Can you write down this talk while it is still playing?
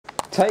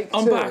Take two.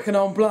 I'm back and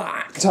I'm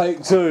black.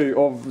 Take two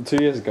of 2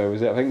 years ago,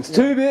 was it? I think it's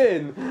two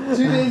bin. 2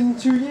 bin,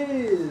 2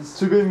 years.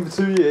 2 bin for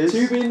 2 years.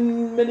 2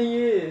 bin, many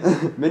years.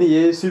 Many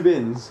years, 2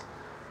 bins.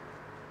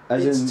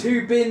 As it's in,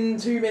 2 bin,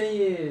 too many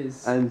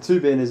years. And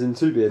 2 bin is in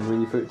 2 bin when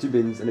you put 2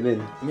 bins in a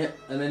bin. Yep,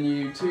 and then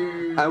you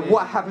 2. And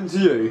what happened to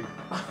you?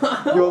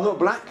 You're not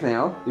black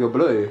now. You're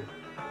blue.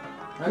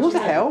 What the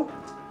hell?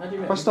 How do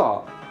you Press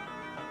start.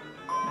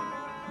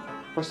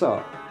 Press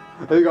start.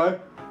 There you go.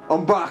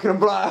 I'm back and I'm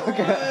black.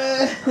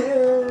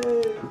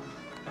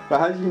 But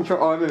how do you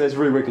control? Oh, I remember there's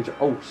really weird control.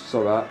 Oh,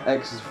 sorry about that.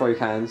 X is throw your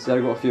cans. Yeah,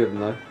 I've got a few of them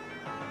though.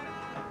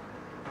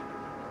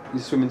 You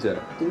swim into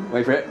it.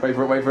 Wait for it. Wait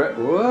for it. Wait for it.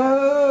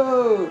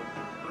 Whoa!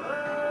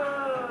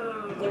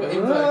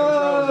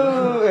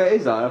 Whoa! Yeah, it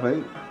is that, I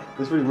think.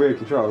 There's really weird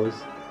controls.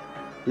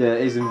 Yeah,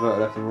 it is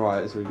inverted left and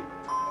right. It's really.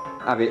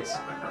 Have it.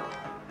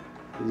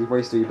 You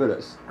waste all your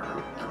bullets.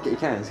 Get your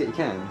cans. Get your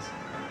cans.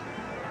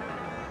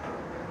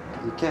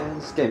 Get your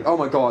cans. Game. Oh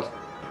my god.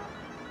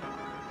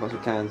 Lots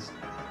of cans.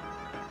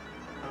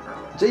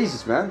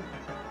 Jesus, man.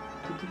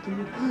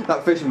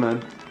 That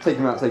fisherman. Take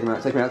him out. Take him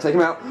out. Take him out. Take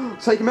him out.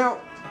 Take him out.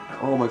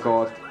 Oh my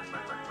god.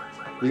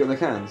 You got the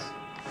cans?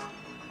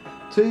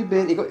 2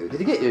 bin. He got you.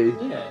 Did he get you?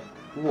 Yeah.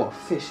 What a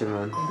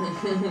fisherman. I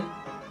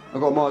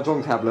got a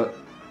mahjong tablet.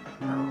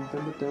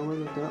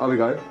 There we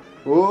go.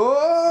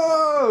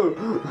 Whoa!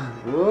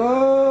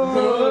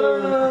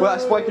 Whoa! Well,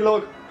 that spiky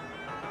log.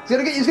 He's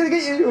gonna get you. He's gonna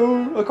get you.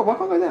 Oh, why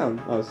can't I go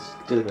down? Oh, it's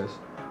jellyfish.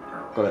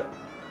 Got it.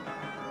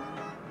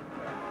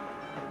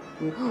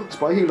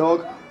 Spiky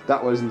log.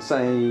 That was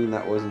insane.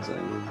 That was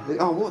insane.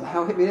 Oh, what the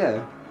hell hit me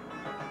there?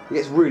 It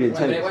gets really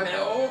intense. Wait a minute.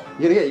 Oh.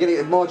 You're gonna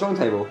get a mahjong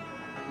table.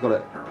 Got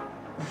it.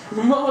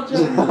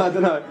 Mahjong. I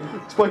don't know.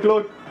 Spike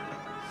log.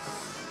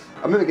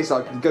 I remember it gets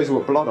like it goes all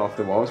blood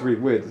after a while. It's really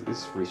weird. This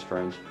is really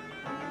strange.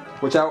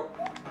 Watch out.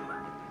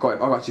 Got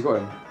him. I've actually got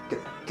him. Get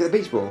the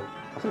beach ball.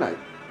 I think that.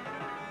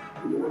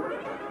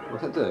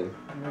 What's that do?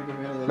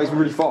 Makes me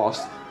really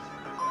fast.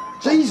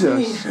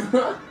 Jesus.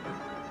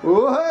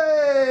 Whoa,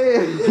 hey!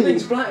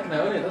 Everything's black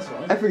now, isn't it? That's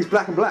why. Everything's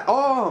black and black.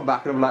 Oh, I'm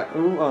back and I'm black.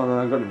 Oh no,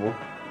 I've got no more.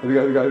 Here we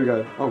go, here we go, here we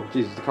go. Oh,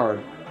 Jesus, the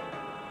current.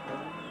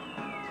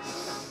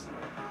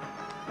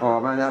 Oh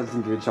man, that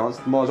doesn't give you a chance.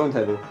 The mahjong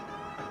table.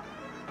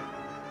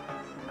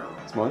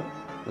 It's mine.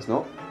 It's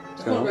not.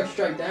 What's going on? Can't go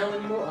straight down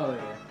anymore. Oh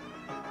yeah.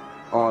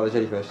 Oh, the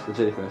jellyfish. The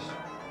jellyfish.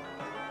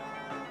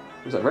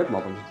 What's that red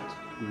mob on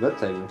the red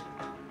table?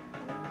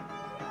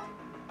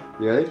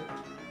 You ready?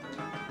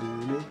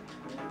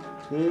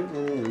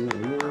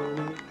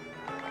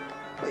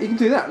 You can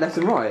do that left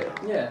and right.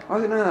 Yeah. I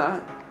didn't know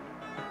that.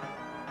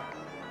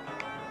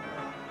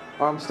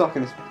 Oh, I'm stuck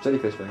in this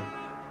jellyfish thing.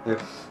 Yeah.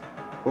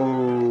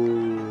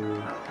 Oh.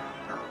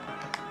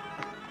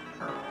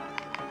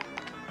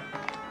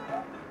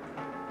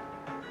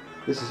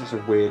 This is such a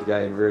weird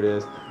game, it really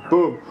is.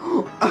 Boom!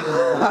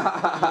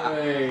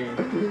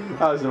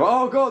 That was,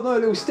 oh god, no,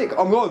 little stick.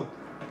 I'm gone.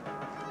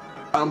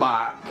 I'm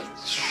back.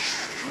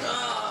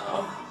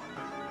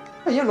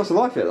 Hey, you haven't lost a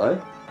life yet, though.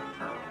 No,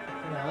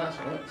 that's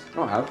right.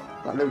 I have.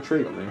 That little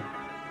tree got me.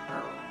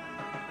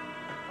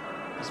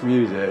 It's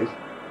music.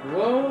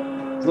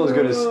 Whoa. It's not as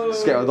good as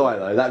Skate or Die,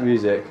 though. That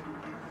music.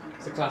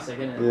 It's a classic,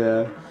 isn't it?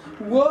 Yeah.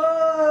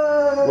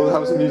 Whoa! What the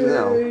hell's the music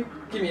now?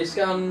 Give me a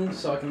scan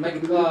so I can make a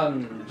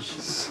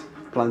plunge.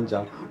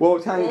 Plunger. Whoa,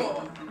 tank.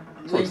 Whoa.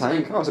 It's not a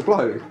tank. Oh, it's a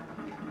bloke.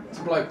 It's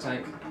a bloke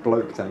tank.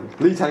 Bloke tank.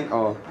 Lee tank.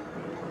 Oh.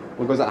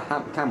 What goes that?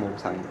 Camel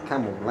tank.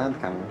 Camel. Land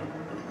camel.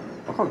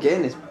 I can't get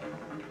in this.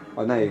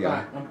 Oh, there you go.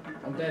 Black.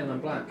 I'm dead and I'm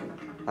black.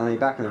 And then you're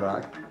back in the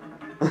black.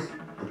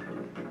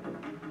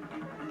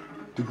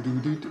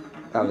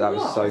 That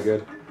was so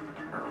good.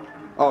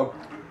 Oh,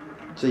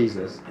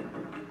 Jesus.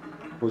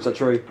 What's that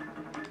tree?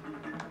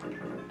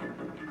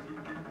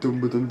 Dum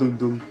ba dum dum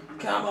dum.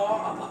 Come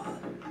on!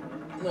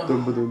 No.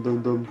 Dum ba dum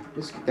dum dum.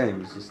 This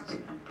game is just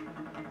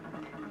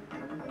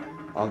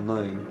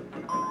unknown.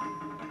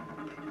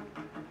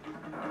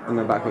 I'm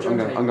going backwards. I'm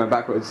going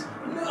backwards.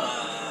 No!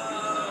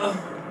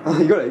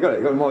 You got it. You got it.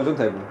 You got the mahjong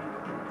table.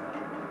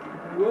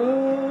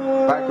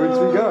 Whoa! Backwards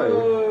we go.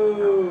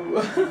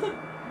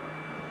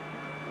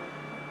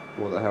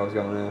 What the hell is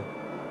going on here?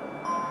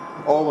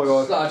 Oh my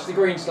god. Sludge, the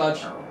green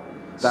sludge.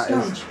 That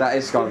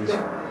is scunge.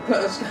 Put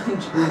a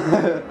scunge.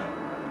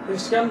 Who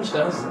scunge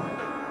does?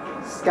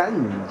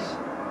 Scunge.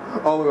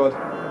 Oh my god.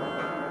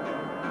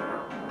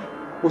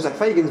 What's that?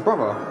 Fagin's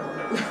brother.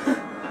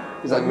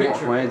 He's like,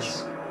 what? My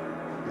head's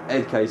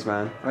Ed case,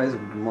 man. Where's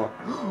my?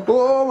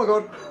 Oh my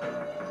god.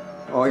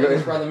 Oh, I got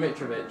his it. brother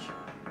Mitrovic.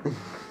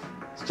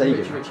 It's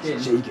Jagan. Mitrovic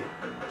It's Gin. Jagan.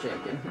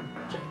 Jagan.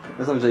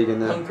 There's no Jagan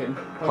there.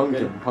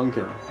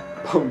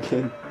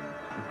 Pumpkin.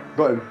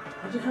 Got him.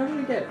 How did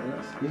you get it?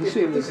 You can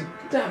shoot him. That's a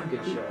damn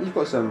good shot. You've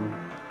got some.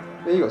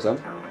 Yeah, you got some.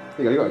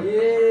 Here you go. You got him.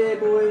 Yeah,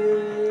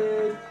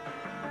 boy.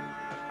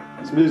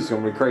 This music's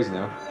gone really crazy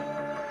now.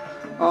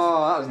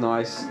 Oh, that was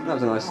nice. That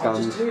was a nice Just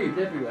scunge. tubed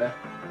everywhere.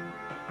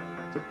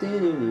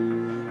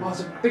 Oh,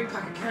 it's a big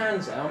pack of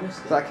cans there. I missed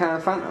it. Is that a can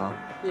of Fanta?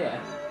 Yeah.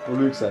 What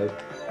Luke said.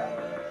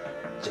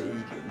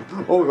 Jagan.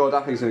 Oh my god,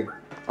 that thing's gonna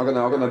I've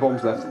got no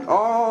bombs left.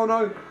 Oh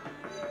no!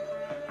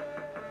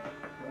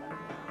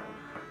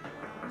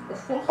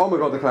 Oh my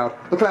god, the cloud.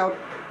 The cloud!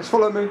 It's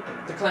following me.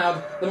 The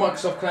cloud. The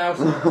Microsoft cloud.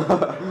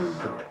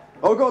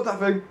 Oh god, that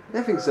thing.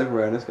 That thing's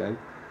everywhere in this game.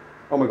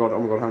 Oh my god, how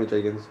many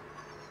Jagans?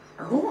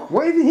 What?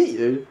 What even hit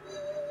you?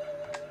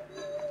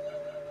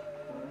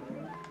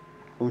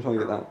 I'm trying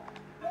to get that.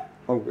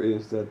 Oh,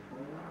 he's dead.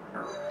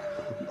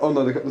 Oh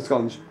no, the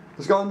sponge.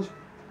 The sponge!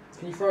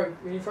 Can you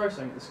throw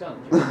something at the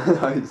sponge?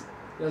 Nice.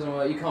 It doesn't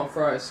work. You can't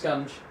throw it at a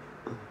sponge.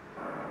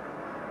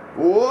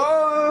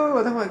 Whoa!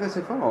 I don't want to go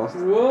so fast.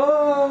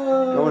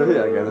 Whoa! I want to hit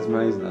that again. That's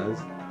amazing, that is.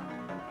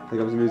 Here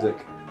comes the music.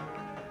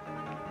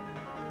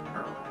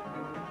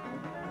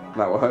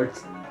 That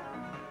worked.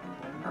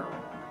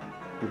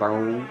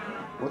 Boom.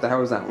 What the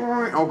hell is that?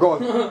 Oh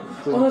god!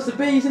 Oh, that's the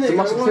bees, isn't it? It's a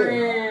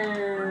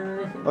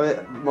musketeer. Oh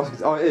yeah,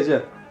 musketeer. Oh, it is,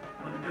 yeah.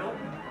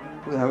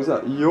 What the hell is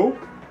that? Yup.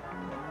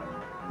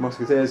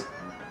 Musketeers.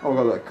 Oh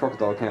god, that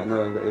crocodile can't.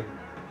 No, I got you.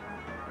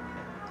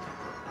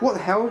 What the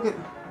hell?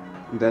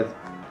 I'm dead.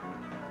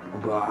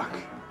 I'm back.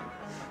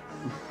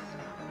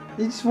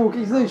 You just walk.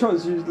 There's no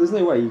chance. There's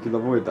no way you can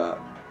avoid that.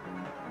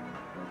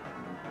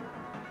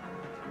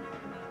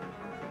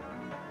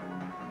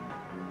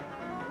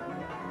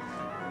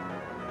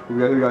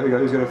 Here we go.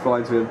 Who's going to fly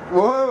into him?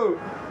 Whoa!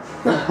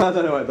 I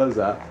don't know why it does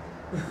that.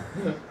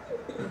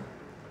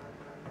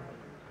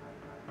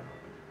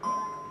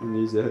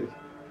 Music.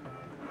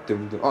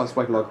 Dum, dum. Oh,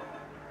 spike log.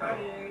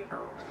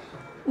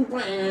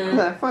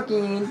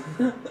 Fucking.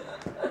 I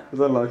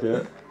don't like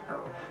it.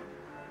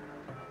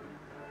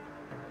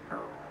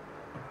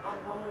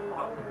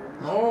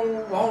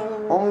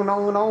 Oh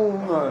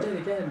no! It did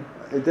again.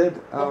 It did.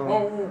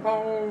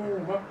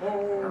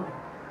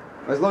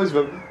 There's loads of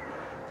them.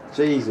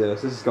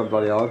 Jesus, this has gone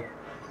bloody hard.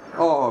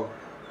 Oh.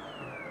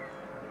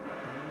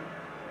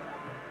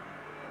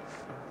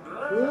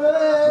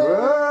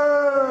 Whoa.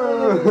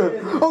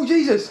 Oh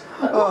Jesus!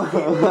 Oh.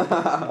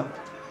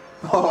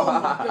 Oh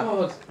my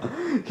god!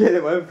 Get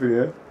it went for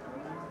you.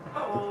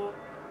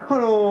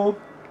 Hello.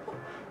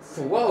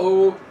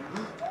 Whoa!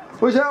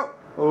 Watch out!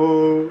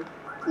 Oh.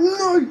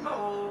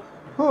 No!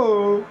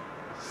 Oh.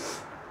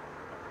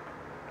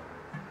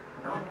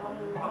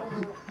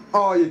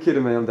 Oh, you're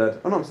kidding me, I'm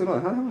dead. Oh no, I'm still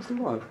alive. How am I still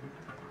alive?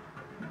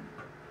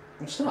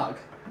 I'm stuck.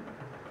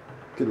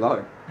 Good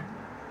luck.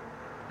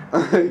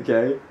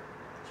 Okay.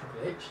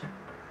 Bitch.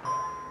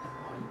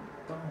 Oh, you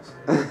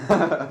bastard.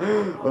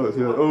 Oh, it's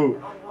here. Oh.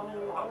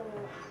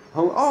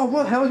 Oh,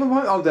 what the hell is my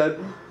mind? I'm dead.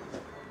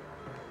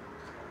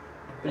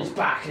 But he's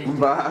back. I'm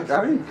back.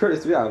 How many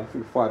credits do we have? I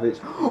think 5 each.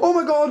 Oh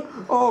my god!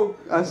 Oh,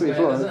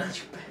 absolutely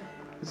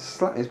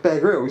flying. It's Bear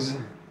Grylls.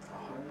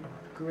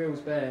 Grylls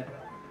Bear.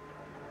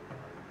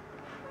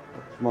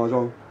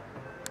 Mahjong.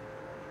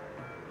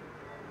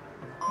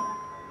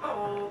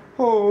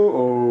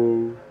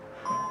 Oh.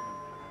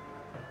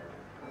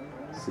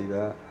 See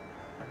that?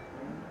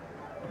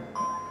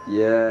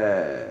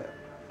 Yeah.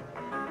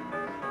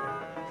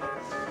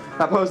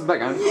 That person's back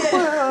going.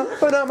 Yeah.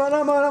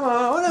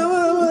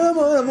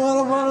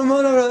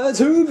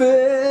 Too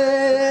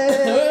big.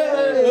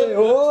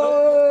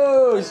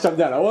 Whoa! Just jumped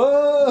down.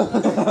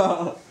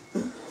 Whoa!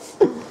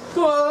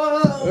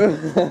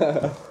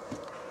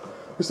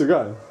 We're still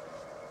going.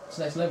 It's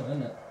next level,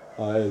 isn't it?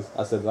 Oh, it is.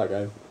 I said that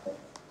game.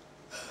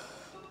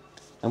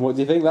 And what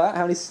do you think about that?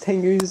 How many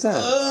Tengus is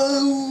that?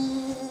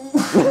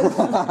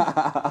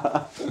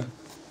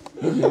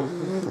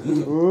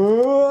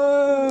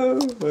 Whoa!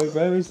 Wait,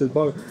 where is the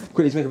bow?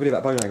 Quickly, let's make a video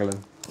about bow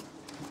angling.